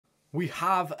We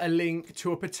have a link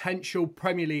to a potential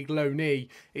Premier League loanee.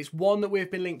 It's one that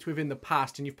we've been linked with in the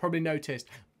past, and you've probably noticed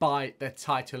by the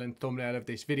title and thumbnail of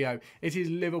this video. It is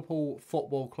Liverpool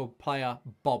Football Club player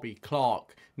Bobb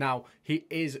Clark. Now, he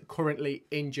is currently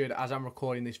injured as I'm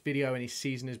recording this video, and his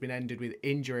season has been ended with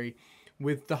injury,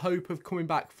 with the hope of coming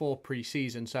back for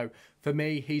pre-season. So for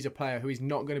me, he's a player who is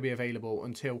not going to be available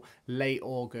until late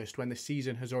August when the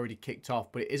season has already kicked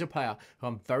off. But it is a player who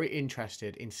I'm very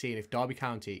interested in seeing if Derby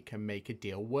County can make a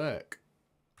deal work.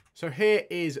 So here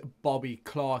is Bobb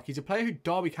Clark. He's a player who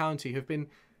Derby County have been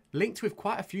linked with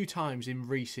quite a few times in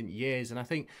recent years, and I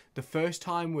think the first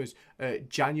time was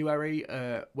January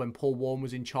when Paul Warne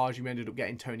was in charge. We ended up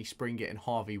getting Tony Springett and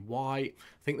Harvey White.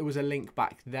 I think there was a link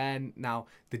back then. Now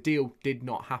the deal did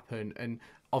not happen, and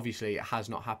obviously it has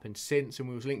not happened since, and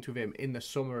we was linked with him in the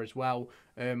summer as well.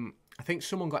 I think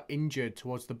someone got injured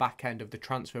towards the back end of the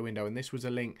transfer window, and this was a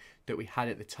link that we had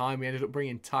at the time. We ended up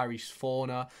bringing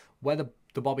Warne. Whether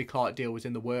the Bobb Clark deal was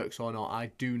in the works or not,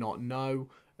 I do not know,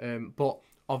 but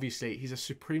obviously, he's a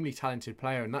supremely talented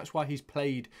player, and that's why he's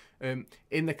played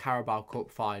in the Carabao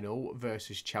Cup final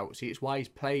versus Chelsea. It's why he's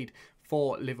played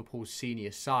for Liverpool's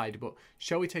senior side. But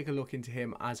shall we take a look into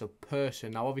him as a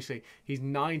person? Now, obviously, he's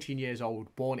 19 years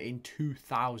old, born in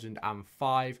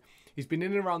 2005. He's been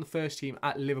in and around the first team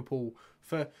at Liverpool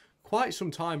for quite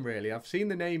some time, really. I've seen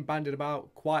the name bandied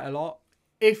about quite a lot.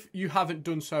 If you haven't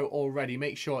done so already,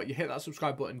 make sure you hit that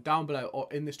subscribe button down below or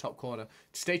in this top corner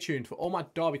to stay tuned for all my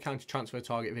Derby County transfer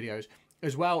target videos,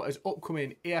 as well as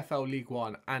upcoming EFL League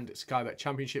One and Sky Bet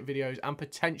Championship videos and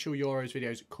potential Euros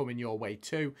videos coming your way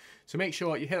too. So make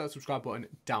sure you hit that subscribe button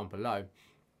down below.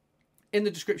 In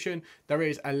the description, there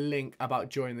is a link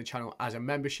about joining the channel as a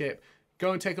membership.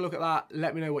 Go and take a look at that.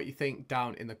 Let me know what you think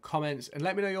down in the comments, and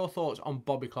let me know your thoughts on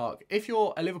Bobb Clark. If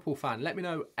you're a Liverpool fan, let me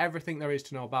know everything there is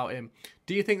to know about him.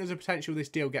 Do you think there's a potential this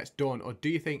deal gets done, or do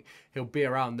you think he'll be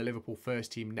around the Liverpool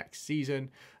first team next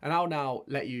season? And I'll now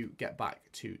let you get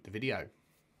back to the video.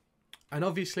 And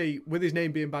obviously, with his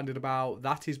name being bandied about,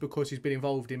 that is because he's been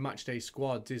involved in matchday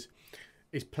squads.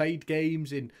 He's played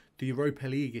games in the Europa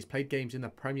League, he's played games in the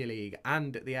Premier League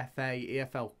and the FA,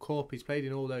 EFL Cup. He's played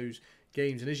in all those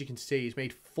games, and as you can see, he's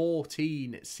made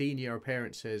 14 senior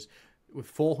appearances with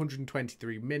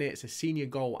 423 minutes, a senior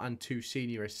goal and 2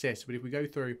 senior assists. But if we go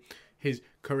through his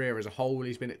career as a whole,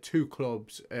 he's been at 2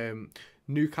 clubs,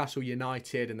 Newcastle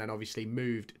United, and then obviously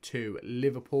moved to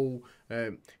Liverpool.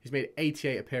 He's made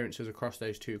 88 appearances across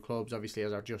those 2 clubs, obviously,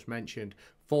 as I've just mentioned,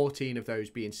 14 of those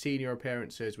being senior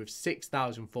appearances with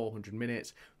 6,400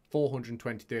 minutes,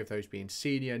 423 of those being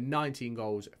senior, 19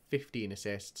 goals, 15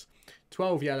 assists,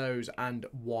 12 yellows and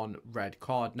 1 red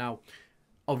card. Now,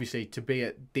 obviously, to be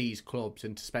at these clubs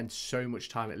and to spend so much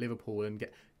time at Liverpool and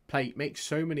make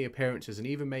so many appearances and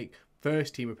even make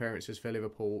first team appearances for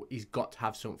Liverpool, he's got to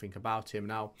have something about him.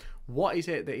 Now, what is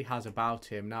it that he has about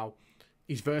him? Now,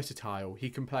 he's versatile. He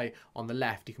can play on the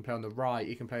left, he can play on the right,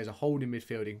 he can play as a holding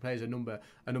midfielder, he can play as a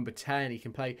number 10, he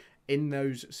can play in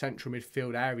those central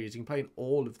midfield areas, he can play in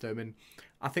all of them, and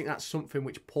I think that's something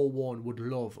which Paul Warne would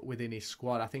love within his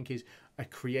squad. I think he's a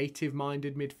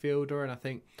creative-minded midfielder, and I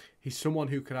think he's someone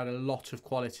who can add a lot of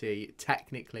quality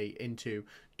technically into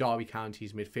Derby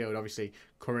County's midfield. Obviously,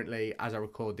 currently, as I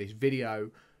record this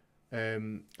video,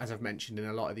 as I've mentioned in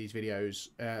a lot of these videos,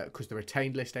 because the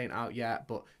retained list ain't out yet,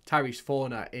 but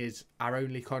Warne is our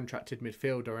only contracted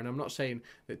midfielder, and I'm not saying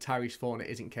that Warne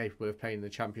isn't capable of playing in the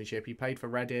Championship. He played for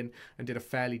Reading and did a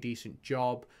fairly decent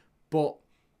job, but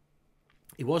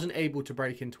he wasn't able to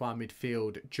break into our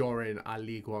midfield during our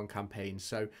League One campaign,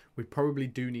 so we probably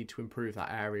do need to improve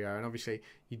that area. And obviously,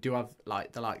 you do have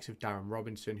like the likes of Darren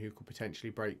Robinson, who could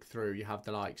potentially break through. You have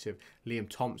the likes of Liam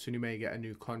Thompson, who may get a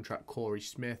new contract, Corey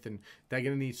Smith, and they're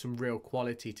going to need some real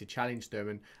quality to challenge them.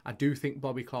 And I do think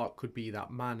Bobb Clark could be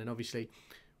that man. And obviously,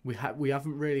 we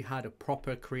haven't really had a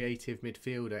proper creative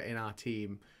midfielder in our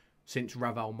team since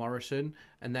Ravel Morrison,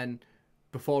 and then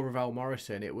before Ravel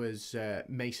Morrison, it was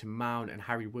Mason Mount and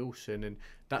Harry Wilson, and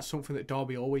that's something that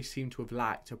Derby always seemed to have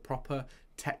lacked, a proper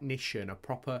technician, a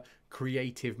proper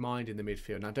creative mind in the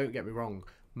midfield. Now, don't get me wrong,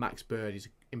 Max Bird is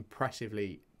an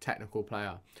impressively technical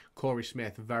player. Corey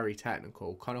Smith, very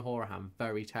technical. Conor Horahan,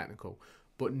 very technical.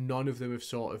 But none of them have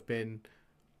sort of been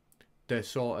the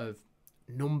sort of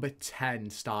number 10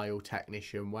 style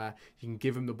technician where you can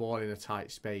give them the ball in a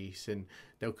tight space and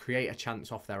they'll create a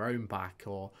chance off their own back,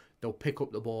 or they'll pick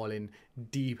up the ball in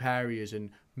deep areas and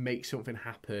make something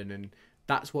happen. And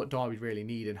that's what Derby really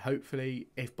need. And hopefully,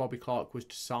 if Bobb Clark was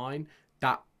to sign,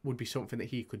 that would be something that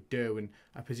he could do, and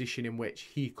a position in which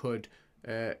he could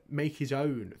make his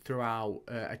own throughout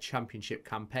a Championship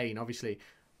campaign. Obviously,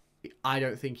 I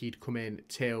don't think he'd come in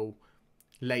till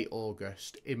late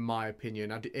August, in my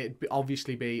opinion. It'd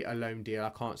obviously be a loan deal. I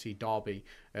can't see Derby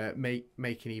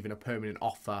making even a permanent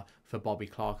offer for Bobb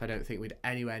Clark. I don't think we'd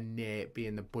anywhere near be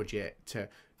in the budget to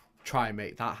try and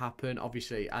make that happen.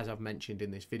 Obviously, as I've mentioned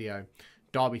in this video,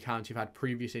 Derby County have had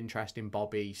previous interest in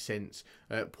Bobby since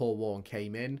Paul Warne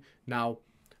came in. Now,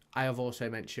 I have also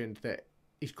mentioned that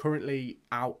he's currently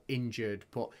out injured,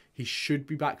 but he should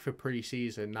be back for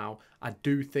pre-season. Now, I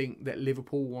do think that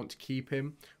Liverpool want to keep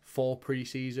him for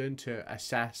pre-season to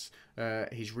assess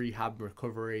his rehab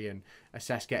recovery and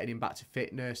assess getting him back to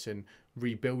fitness and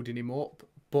rebuilding him up.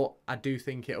 But I do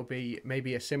think it'll be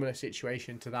maybe a similar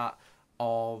situation to that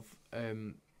of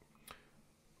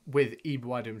with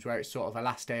Ibu Adams, where it's sort of a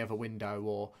last day of a window,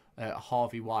 or a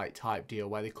Harvey White type deal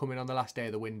where they come in on the last day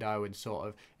of the window and sort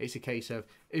of it's a case of,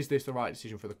 is this the right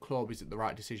decision for the club? Is it the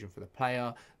right decision for the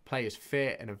player? Players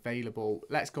fit and available.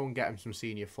 Let's go and get him some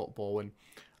senior football. And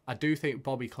I do think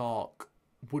Bobb Clark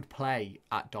would play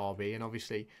at Derby, and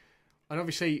obviously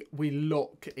we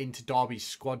look into Derby's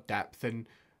squad depth and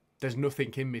there's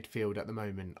nothing in midfield at the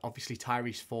moment. Obviously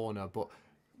Tyrese Warne, but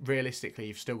realistically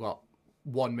you've still got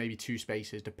one, maybe two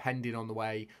spaces, depending on the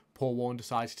way Paul Warne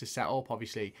decides to set up.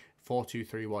 Obviously,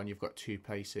 4-2-3-1, you've got two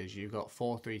places. You've got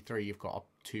 4-3-3, you've got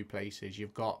two places.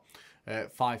 You've got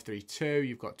 5-3-2,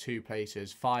 you've got two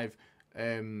places.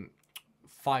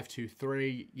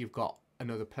 5-2-3, you've got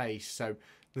another place. So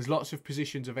there's lots of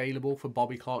positions available for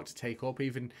Bobb Clark to take up,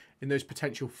 even in those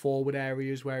potential forward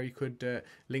areas where he could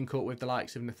link up with the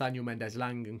likes of Nathaniel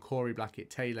Mendez-Lang and Corey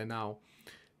Blackett-Taylor. Now,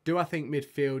 do I think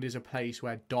midfield is a place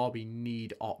where Derby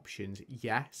need options?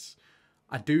 Yes.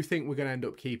 I do think we're going to end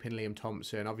up keeping Liam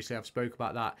Thompson. Obviously, I've spoke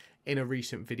about that in a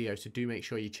recent video, so do make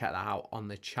sure you check that out on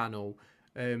the channel.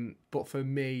 But for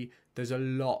me, there's a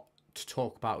lot to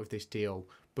talk about with this deal,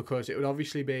 because it would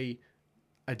obviously be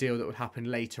a deal that would happen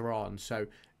later on. So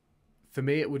for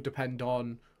me, it would depend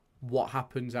on what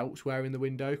happens elsewhere in the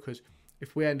window, because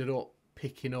if we ended up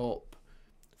picking up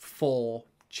 4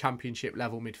 championship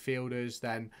level midfielders,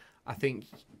 then I think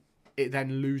it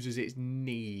then loses its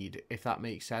need, if that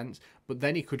makes sense. But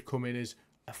then he could come in as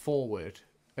a forward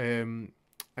and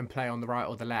play on the right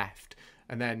or the left,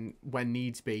 and then when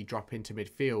needs be drop into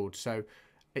midfield. So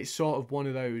it's sort of one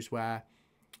of those where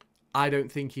I don't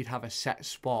think he'd have a set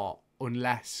spot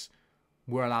unless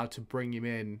we're allowed to bring him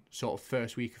in sort of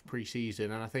first week of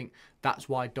pre-season. And I think that's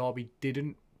why Derby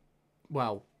didn't,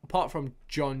 well, apart from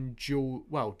John Jules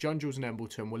and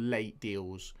Embleton were late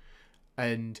deals,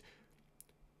 and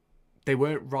they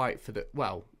weren't right for the,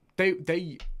 well,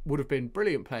 they would have been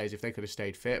brilliant players if they could have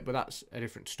stayed fit, but that's a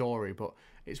different story. But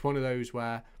it's one of those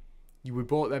where we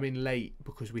brought them in late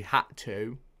because we had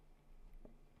to,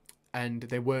 and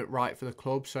they weren't right for the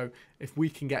club. So if we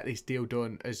can get this deal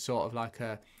done as sort of like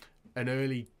an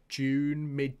early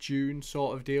June, mid-June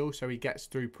sort of deal, so he gets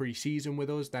through pre-season with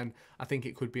us, then I think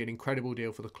it could be an incredible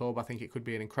deal for the club. I think it could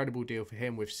be an incredible deal for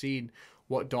him. We've seen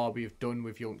what Derby have done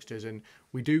with youngsters, and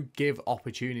we do give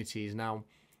opportunities. Now,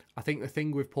 I think the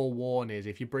thing with Paul Warne is,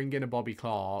 if you bring in a Bobb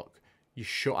Clark, you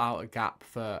shut out a gap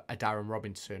for a Darren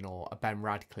Robinson or a Ben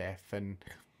Radcliffe, and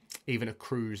even a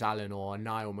Cruz Allen or a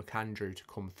Niall McAndrew to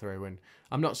come through. And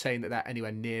I'm not saying that they're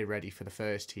anywhere near ready for the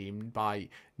first team. By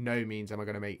no means am I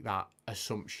going to make that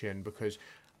assumption, because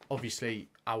obviously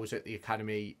I was at the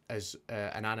academy as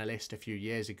an analyst a few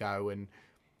years ago, and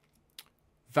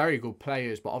very good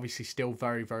players, but obviously still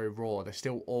very, very raw. They're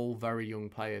still all very young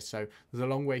players, so there's a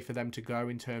long way for them to go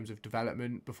in terms of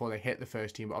development before they hit the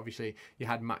first team. But obviously you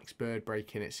had Max Bird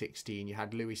break in at 16, you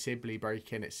had Louis Sibley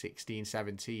break in at 16,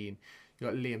 17, you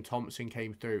got Liam Thompson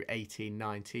came through 18,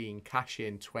 19,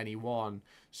 Cashin 21.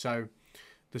 So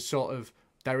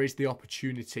there is the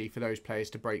opportunity for those players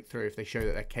to break through if they show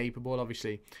that they're capable.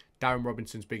 Obviously, Darren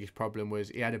Robinson's biggest problem was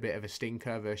he had a bit of a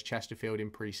stinker versus Chesterfield in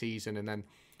pre-season, and then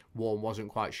Warne wasn't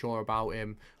quite sure about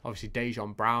him. Obviously,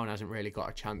 Dejon Brown hasn't really got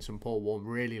a chance, and Paul Warne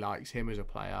really likes him as a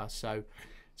player. So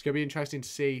it's going to be interesting to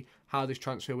see how this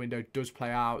transfer window does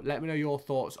play out. Let me know your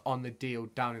thoughts on the deal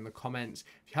down in the comments.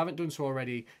 If you haven't done so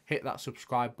already, hit that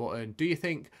subscribe button. Do you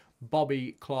think Bobb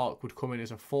Clark would come in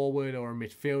as a forward or a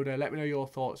midfielder? Let me know your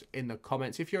thoughts in the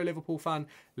comments. If you're a Liverpool fan,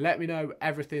 let me know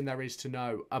everything there is to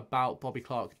know about Bobb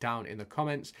Clark down in the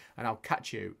comments, and I'll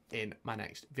catch you in my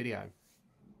next video.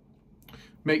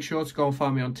 Make sure to go and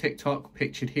find me on TikTok,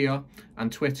 pictured here,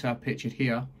 and Twitter, pictured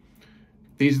here.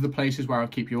 These are the places where I'll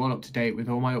keep you all up to date with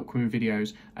all my upcoming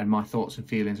videos and my thoughts and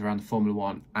feelings around the Formula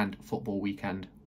 1 and football weekend.